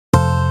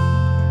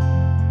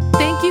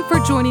you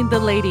for joining the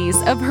ladies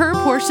of Her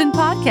Portion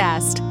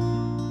podcast.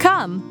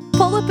 Come,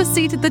 pull up a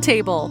seat at the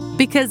table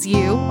because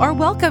you are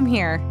welcome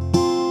here.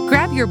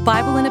 Grab your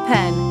Bible and a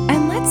pen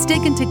and let's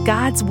dig into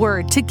God's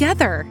Word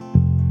together.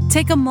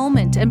 Take a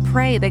moment and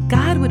pray that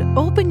God would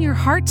open your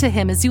heart to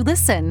Him as you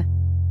listen.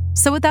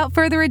 So without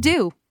further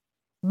ado,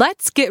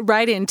 let's get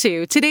right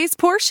into today's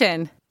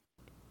portion.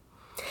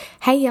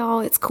 Hey y'all,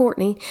 it's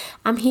Courtney.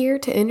 I'm here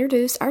to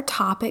introduce our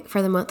topic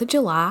for the month of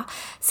July.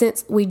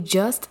 Since we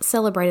just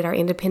celebrated our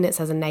independence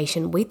as a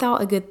nation, we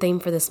thought a good theme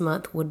for this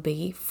month would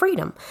be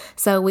freedom.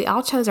 So we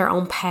all chose our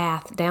own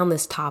path down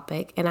this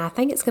topic, and I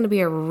think it's going to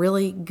be a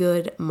really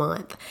good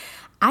month.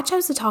 I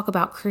chose to talk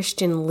about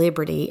Christian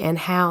liberty and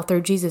how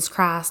through Jesus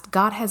Christ,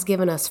 God has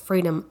given us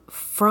freedom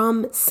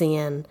from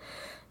sin,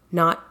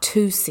 not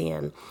to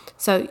sin.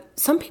 So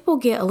some people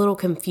get a little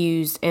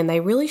confused and they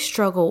really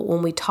struggle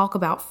when we talk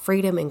about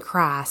freedom in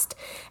Christ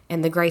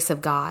and the grace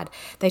of God.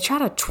 They try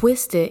to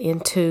twist it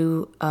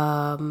into,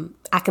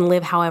 I can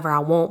live however I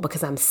want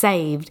because I'm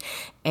saved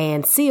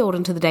and sealed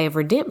unto the day of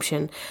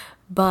redemption.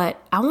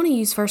 But I want to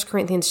use 1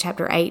 Corinthians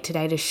chapter 8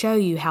 today to show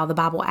you how the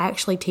Bible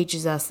actually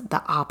teaches us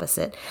the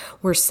opposite.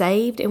 We're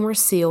saved and we're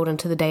sealed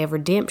unto the day of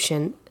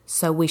redemption,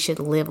 so we should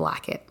live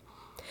like it.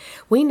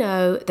 We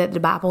know that the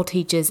Bible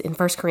teaches in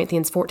 1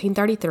 Corinthians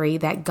 14:33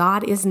 that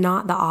God is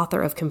not the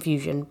author of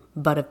confusion,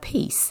 but of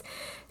peace.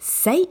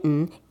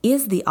 Satan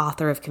is the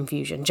author of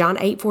confusion. John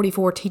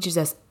 8:44 teaches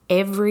us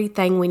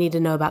everything we need to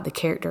know about the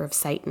character of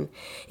Satan.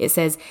 It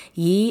says,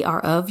 "Ye are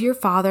of your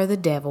father the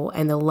devil,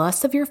 and the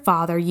lust of your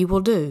father you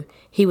will do.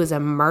 He was a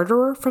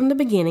murderer from the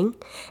beginning,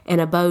 and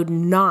abode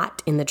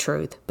not in the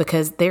truth,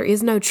 because there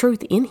is no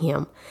truth in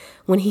him.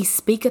 When he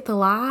speaketh a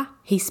lie,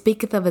 he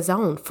speaketh of his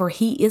own, for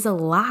he is a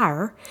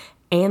liar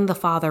and the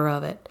father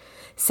of it."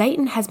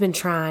 Satan has been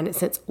trying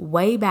since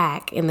way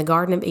back in the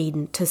Garden of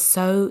Eden to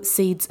sow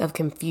seeds of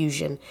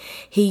confusion.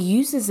 He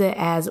uses it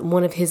as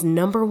one of his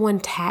number one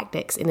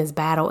tactics in his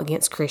battle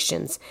against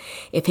Christians.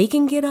 If he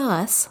can get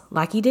us,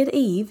 like he did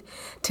Eve,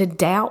 to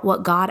doubt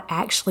what God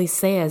actually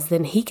says,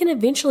 then he can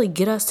eventually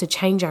get us to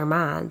change our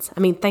minds.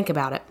 I mean, think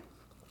about it.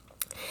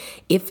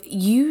 If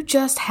you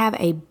just have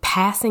a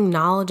passing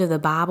knowledge of the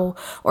Bible,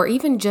 or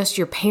even just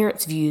your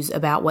parents' views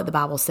about what the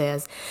Bible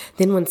says,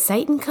 then when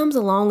Satan comes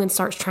along and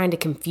starts trying to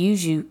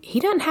confuse you,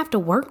 he doesn't have to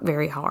work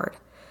very hard.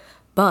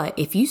 But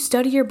if you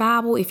study your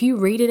Bible, if you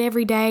read it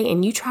every day,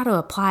 and you try to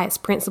apply its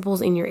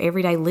principles in your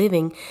everyday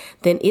living,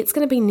 then it's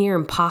going to be near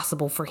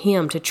impossible for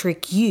him to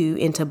trick you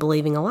into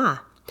believing a lie.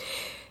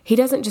 He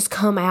doesn't just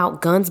come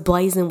out guns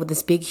blazing with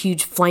this big,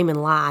 huge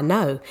flaming lie.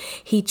 No,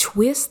 he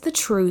twists the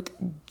truth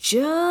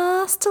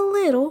just a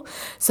little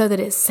so that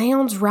it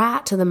sounds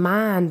right to the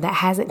mind that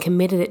hasn't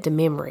committed it to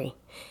memory.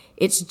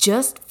 It's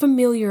just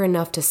familiar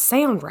enough to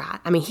sound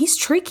right. I mean, he's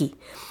tricky.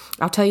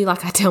 I'll tell you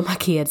like I tell my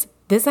kids,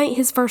 this ain't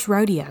his first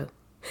rodeo.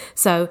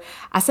 So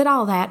I said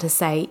all that to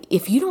say,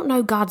 if you don't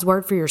know God's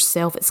word for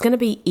yourself, it's going to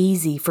be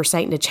easy for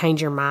Satan to change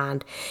your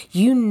mind.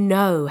 You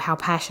know how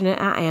passionate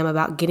I am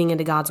about getting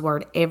into God's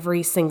word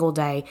every single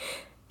day.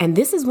 And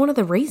this is one of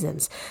the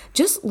reasons.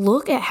 Just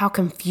look at how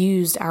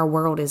confused our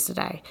world is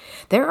today.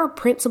 There are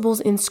principles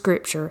in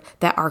Scripture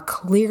that are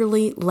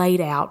clearly laid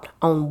out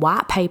on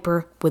white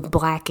paper with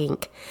black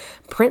ink.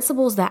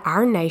 Principles that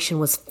our nation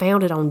was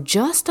founded on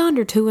just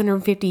under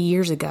 250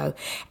 years ago.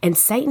 And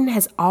Satan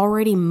has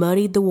already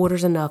muddied the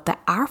waters enough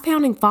that our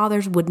founding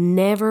fathers would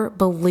never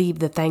believe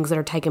the things that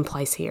are taking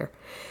place here.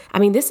 I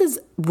mean, this is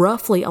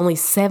roughly only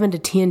 7 to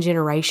 10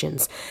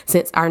 generations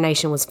since our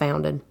nation was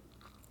founded.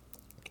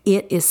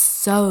 It is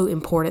so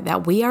important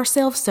that we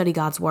ourselves study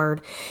God's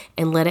word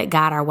and let it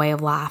guide our way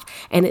of life.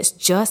 And it's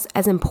just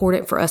as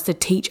important for us to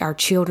teach our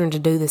children to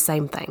do the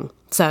same thing.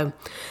 So,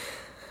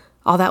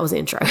 all that was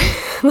intro.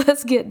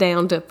 Let's get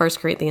down to 1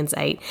 Corinthians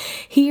 8.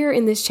 Here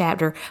in this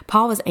chapter,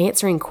 Paul was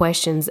answering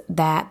questions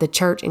that the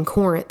church in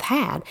Corinth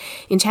had.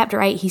 In chapter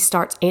 8, he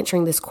starts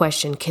answering this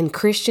question: can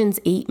Christians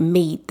eat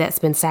meat that's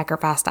been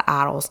sacrificed to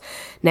idols?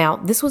 Now,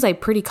 this was a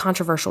pretty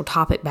controversial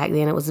topic back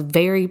then. It was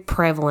very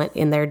prevalent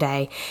in their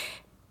day.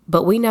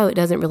 But we know it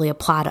doesn't really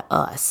apply to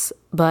us.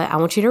 But I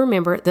want you to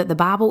remember that the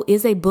Bible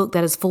is a book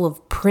that is full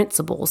of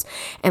principles.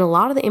 And a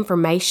lot of the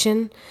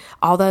information,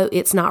 although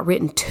it's not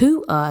written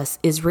to us,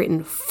 is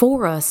written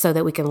for us so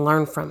that we can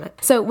learn from it.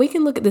 So we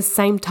can look at this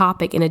same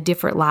topic in a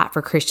different light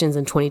for Christians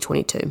in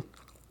 2022.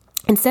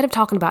 Instead of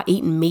talking about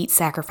eating meat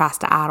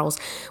sacrificed to idols,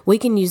 we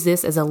can use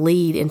this as a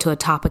lead into a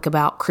topic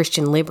about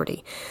Christian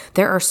liberty.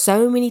 There are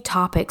so many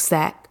topics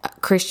that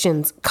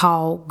Christians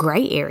call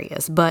gray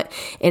areas, but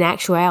in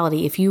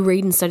actuality, if you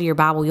read and study your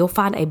Bible, you'll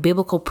find a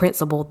biblical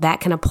principle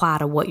that can apply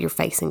to what you're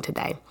facing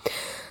today.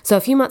 So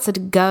a few months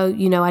ago,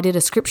 I did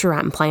a scripture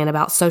writing plan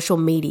about social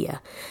media.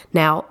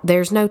 Now,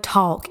 there's no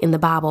talk in the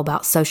Bible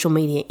about social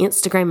media.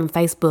 Instagram and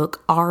Facebook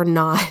are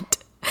not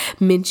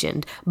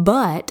mentioned,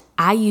 but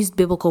I used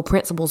biblical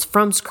principles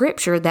from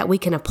Scripture that we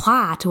can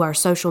apply to our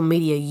social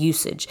media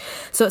usage.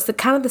 So it's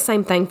kind of the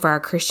same thing for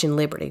our Christian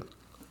liberty.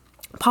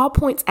 Paul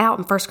points out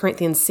in 1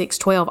 Corinthians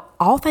 6:12,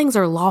 all things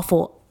are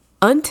lawful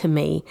unto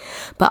me,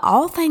 but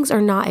all things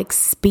are not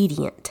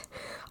expedient.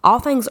 All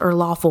things are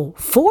lawful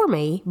for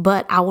me,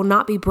 but I will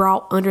not be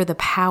brought under the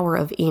power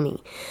of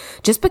any.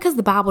 Just because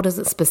the Bible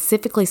doesn't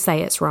specifically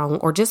say it's wrong,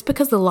 or just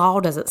because the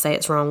law doesn't say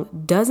it's wrong,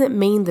 doesn't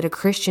mean that a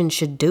Christian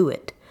should do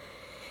it.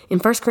 In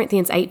 1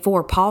 Corinthians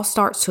 8:4, Paul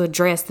starts to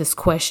address this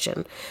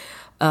question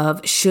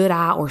of should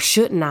I or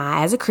shouldn't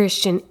I, as a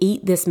Christian,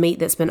 eat this meat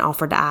that's been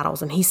offered to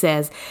idols. And he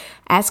says,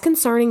 as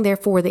concerning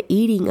therefore the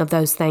eating of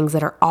those things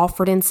that are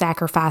offered in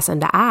sacrifice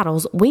unto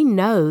idols, we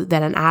know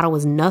that an idol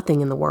is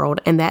nothing in the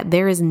world, and that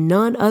there is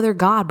none other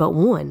God but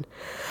one.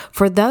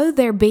 For though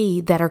there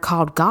be that are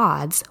called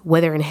gods,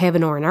 whether in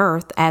heaven or in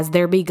earth, as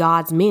there be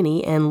gods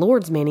many and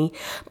lords many,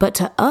 but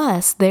to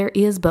us there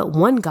is but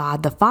one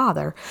God, the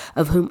Father,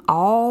 of whom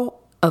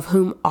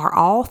are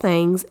all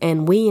things,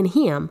 and we in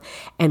him,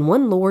 and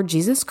one Lord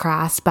Jesus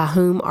Christ, by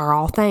whom are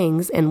all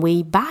things, and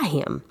we by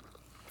him.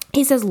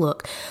 He says,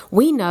 look,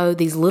 we know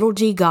these little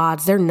g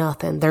gods, they're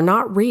nothing. They're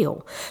not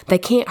real. They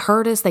can't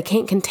hurt us. They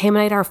can't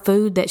contaminate our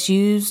food that's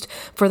used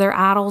for their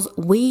idols.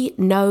 We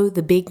know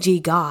the big G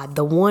God,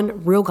 the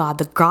one real God,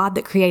 the God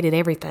that created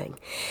everything.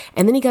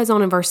 And then he goes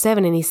on in verse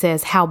 7 and he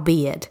says,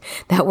 howbeit.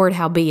 That word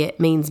howbeit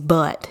means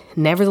but,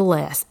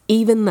 nevertheless,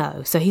 even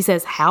though. So he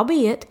says,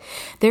 howbeit,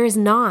 there is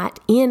not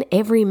in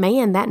every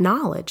man that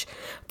knowledge.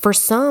 For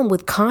some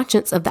with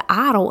conscience of the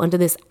idol unto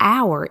this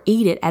hour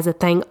eat it as a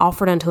thing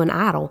offered unto an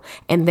idol,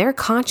 and their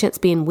conscience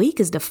being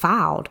weak is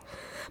defiled.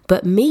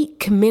 But meat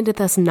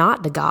commendeth us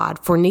not to God,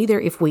 for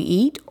neither if we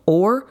eat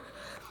are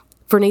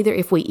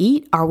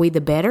we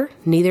the better,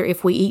 neither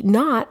if we eat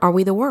not are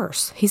we the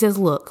worse. He says,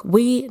 look,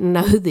 we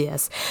know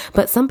this,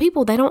 but some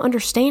people, they don't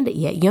understand it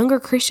yet. Younger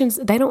Christians,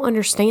 they don't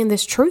understand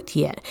this truth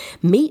yet.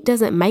 Meat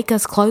doesn't make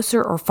us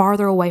closer or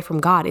farther away from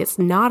God. It's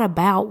not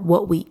about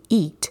what we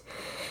eat.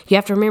 You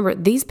have to remember,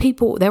 these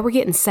people, they were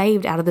getting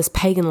saved out of this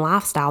pagan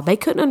lifestyle. They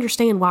couldn't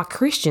understand why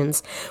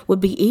Christians would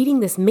be eating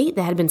this meat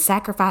that had been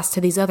sacrificed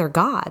to these other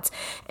gods.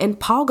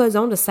 And Paul goes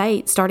on to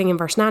say, starting in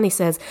verse 9, he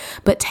says,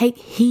 but take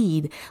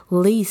heed,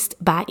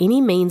 lest by any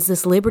means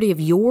this liberty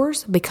of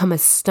yours become a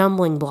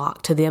stumbling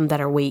block to them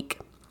that are weak.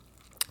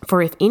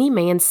 For if any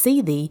man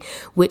see thee,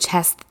 which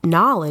hast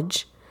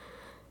knowledge,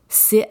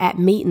 sit at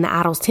meat in the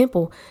idol's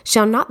temple,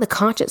 shall not the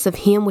conscience of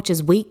him which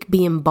is weak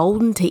be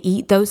emboldened to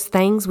eat those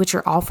things which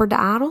are offered to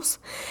idols?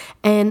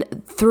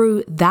 And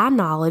through thy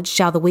knowledge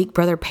shall the weak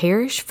brother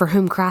perish, for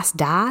whom Christ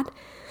died?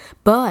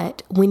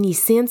 But when ye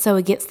sin so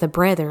against the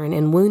brethren,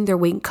 and wound their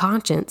weak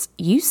conscience,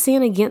 you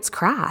sin against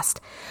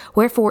Christ.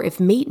 Wherefore, if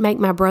meat make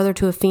my brother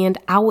to offend,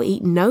 I will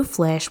eat no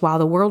flesh while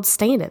the world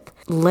standeth,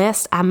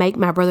 lest I make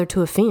my brother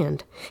to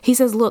offend. He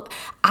says, look,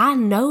 I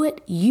know it,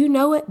 you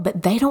know it,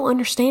 but they don't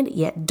understand it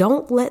yet.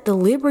 Don't let the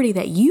liberty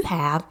that you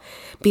have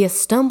be a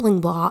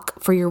stumbling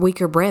block for your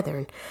weaker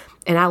brethren.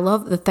 And I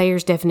love the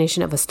Thayer's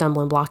definition of a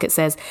stumbling block. It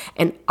says,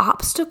 an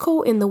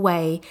obstacle in the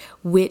way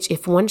which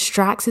if one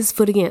strikes his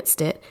foot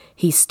against it,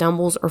 he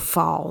stumbles or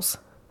falls.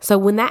 So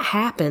when that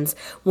happens,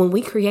 when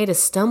we create a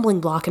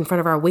stumbling block in front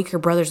of our weaker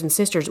brothers and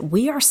sisters,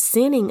 we are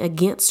sinning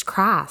against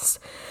Christ.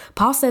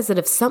 Paul says that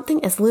if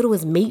something as little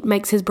as meat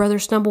makes his brother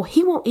stumble,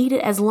 he won't eat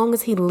it as long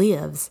as he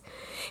lives.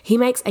 He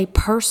makes a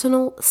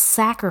personal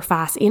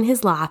sacrifice in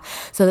his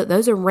life so that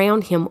those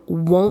around him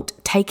won't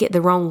take it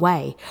the wrong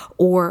way,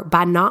 or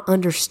by not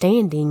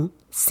understanding,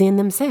 sin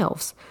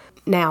themselves.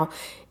 Now,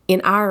 in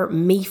our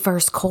me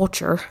first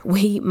culture,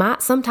 we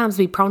might sometimes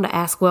be prone to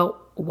ask, well,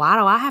 why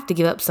do I have to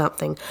give up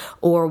something?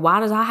 Or why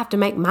does I have to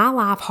make my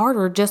life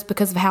harder just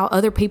because of how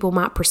other people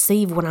might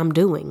perceive what I'm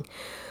doing?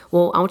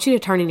 Well, I want you to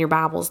turn in your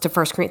Bibles to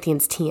 1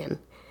 Corinthians 10. And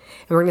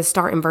we're going to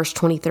start in verse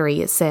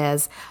 23. It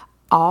says,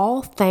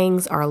 all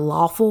things are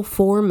lawful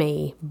for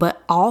me,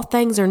 but all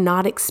things are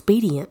not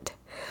expedient.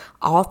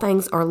 All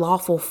things are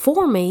lawful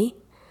for me,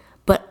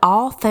 but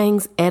all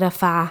things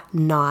edify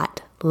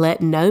not.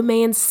 Let no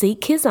man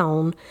seek his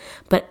own,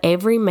 but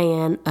every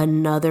man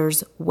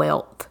another's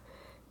wealth.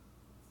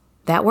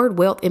 That word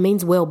wealth, it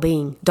means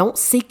well-being. Don't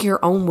seek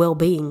your own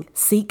well-being.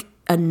 Seek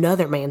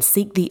another man.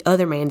 Seek the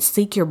other man.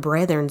 Seek your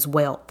brethren's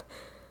wealth.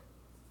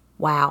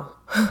 Wow.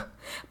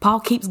 Paul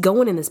keeps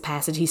going in this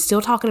passage. He's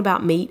still talking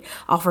about meat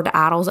offered to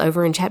idols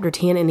over in chapter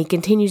 10, and he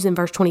continues in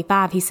verse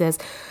 25. He says,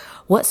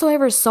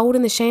 whatsoever is sold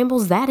in the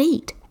shambles, that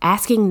eat,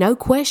 asking no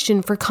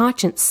question for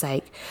conscience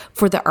sake.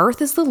 For the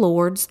earth is the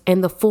Lord's,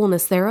 and the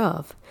fullness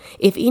thereof.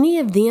 If any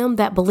of them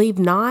that believe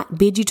not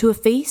bid you to a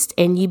feast,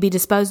 and ye be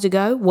disposed to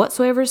go,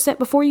 whatsoever is set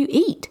before you,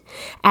 eat,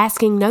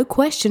 asking no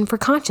question for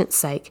conscience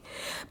sake.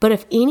 But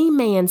if any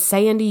man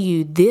say unto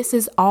you, this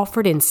is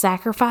offered in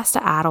sacrifice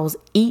to idols,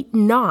 eat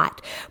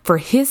not for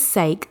his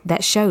sake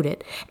that showed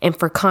it, and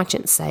for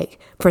conscience sake.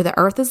 For the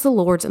earth is the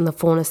Lord's, and the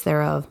fullness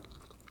thereof.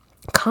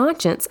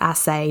 Conscience, I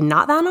say,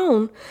 not thine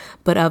own,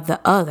 but of the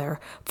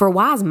other. For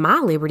why is my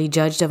liberty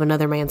judged of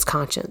another man's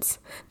conscience?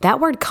 That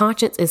word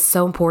conscience is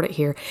so important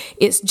here.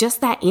 It's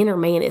just that inner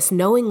man. It's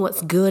knowing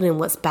what's good and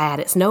what's bad.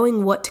 It's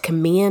knowing what to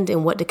commend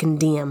and what to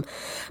condemn.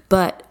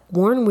 But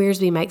Warren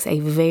Wiersbe makes a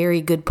very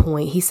good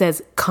point. He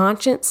says,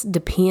 conscience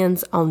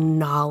depends on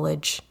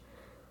knowledge.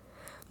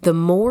 The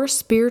more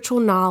spiritual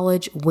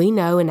knowledge we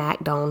know and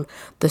act on,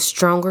 the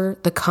stronger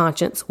the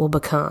conscience will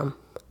become.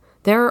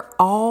 There are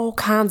all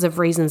kinds of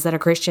reasons that a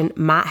Christian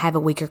might have a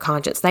weaker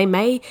conscience. They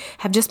may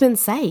have just been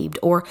saved,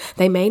 or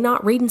they may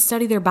not read and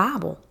study their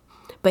Bible.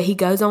 But he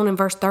goes on in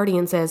verse 30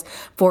 and says,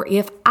 "For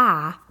if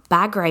I,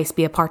 by grace,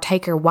 be a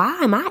partaker, why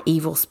am I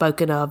evil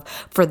spoken of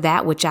for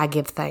that which I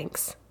give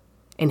thanks?"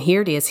 And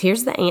here it is.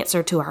 Here's the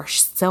answer to our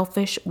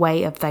selfish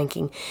way of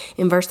thinking.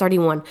 In verse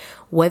 31,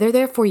 "Whether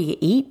therefore you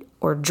eat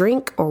or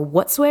drink or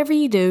whatsoever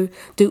you do,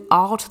 do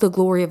all to the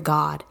glory of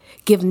God.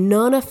 Give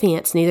none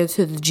offense neither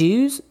to the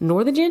Jews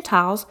nor the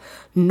Gentiles,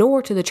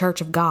 nor to the church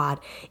of God,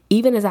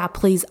 even as I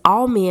please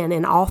all men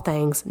in all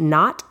things,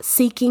 not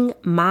seeking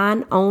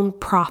mine own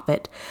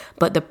profit,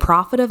 but the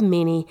profit of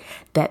many,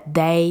 that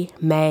they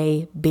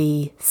may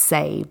be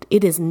saved."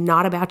 It is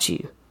not about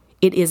you.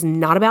 It is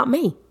not about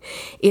me.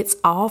 It's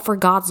all for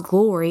God's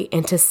glory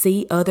and to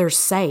see others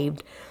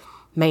saved.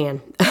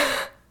 Man,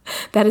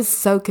 that is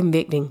so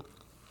convicting.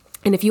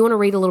 And if you want to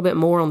read a little bit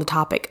more on the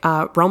topic,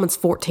 Romans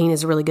 14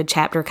 is a really good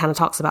chapter. It kind of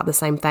talks about the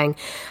same thing.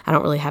 I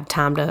don't really have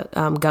time to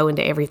go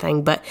into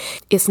everything, but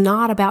it's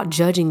not about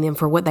judging them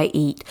for what they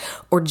eat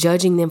or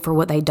judging them for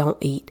what they don't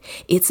eat.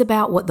 It's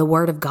about what the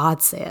Word of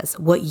God says,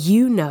 what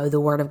you know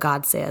the Word of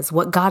God says,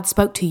 what God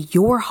spoke to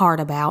your heart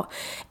about,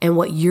 and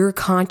what your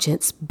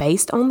conscience,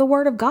 based on the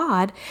Word of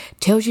God,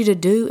 tells you to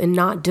do and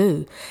not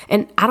do.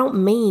 And I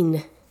don't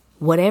mean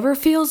whatever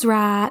feels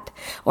right,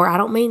 or I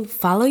don't mean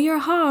follow your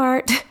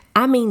heart.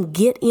 I mean,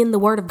 get in the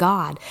Word of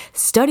God,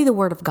 study the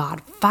Word of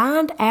God,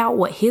 find out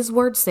what His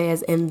Word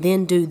says, and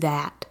then do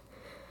that.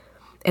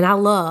 And I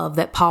love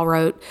that Paul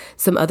wrote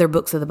some other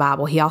books of the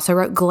Bible. He also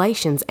wrote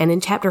Galatians, and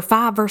in chapter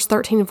 5, verse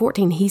 13 and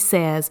 14, he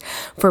says,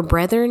 "For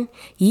brethren,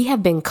 ye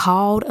have been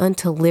called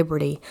unto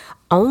liberty.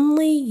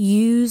 Only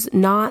use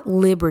not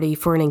liberty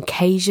for an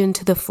occasion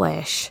to the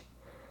flesh,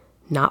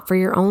 not for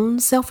your own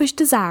selfish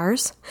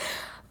desires,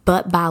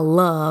 but by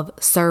love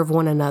serve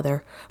one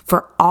another.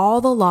 For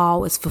all the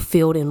law is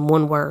fulfilled in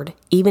one word,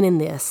 even in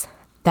this,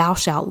 thou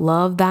shalt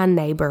love thy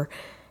neighbor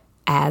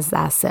as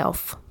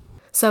thyself."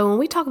 So when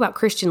we talk about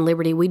Christian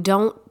liberty, we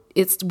don't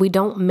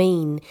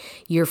mean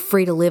you're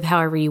free to live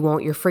however you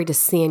want, you're free to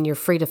sin, you're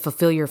free to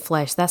fulfill your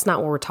flesh. That's not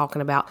what we're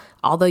talking about.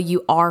 Although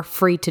you are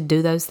free to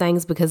do those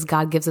things because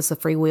God gives us a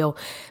free will,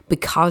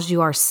 because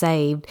you are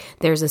saved,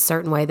 there's a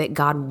certain way that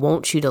God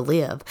wants you to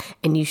live.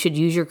 And you should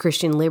use your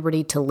Christian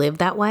liberty to live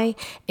that way.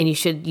 And you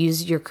should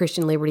use your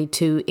Christian liberty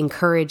to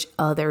encourage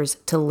others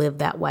to live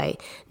that way.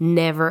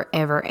 Never,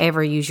 ever,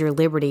 ever use your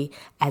liberty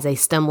as a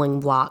stumbling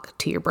block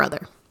to your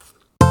brother.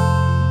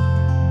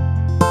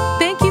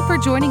 Thank you for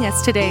joining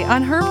us today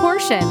on Her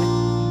Portion.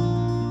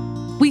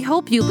 We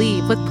hope you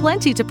leave with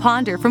plenty to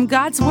ponder from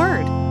God's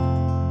Word.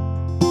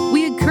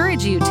 We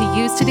encourage you to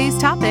use today's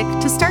topic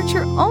to start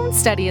your own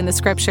study in the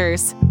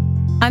Scriptures.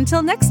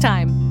 Until next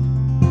time.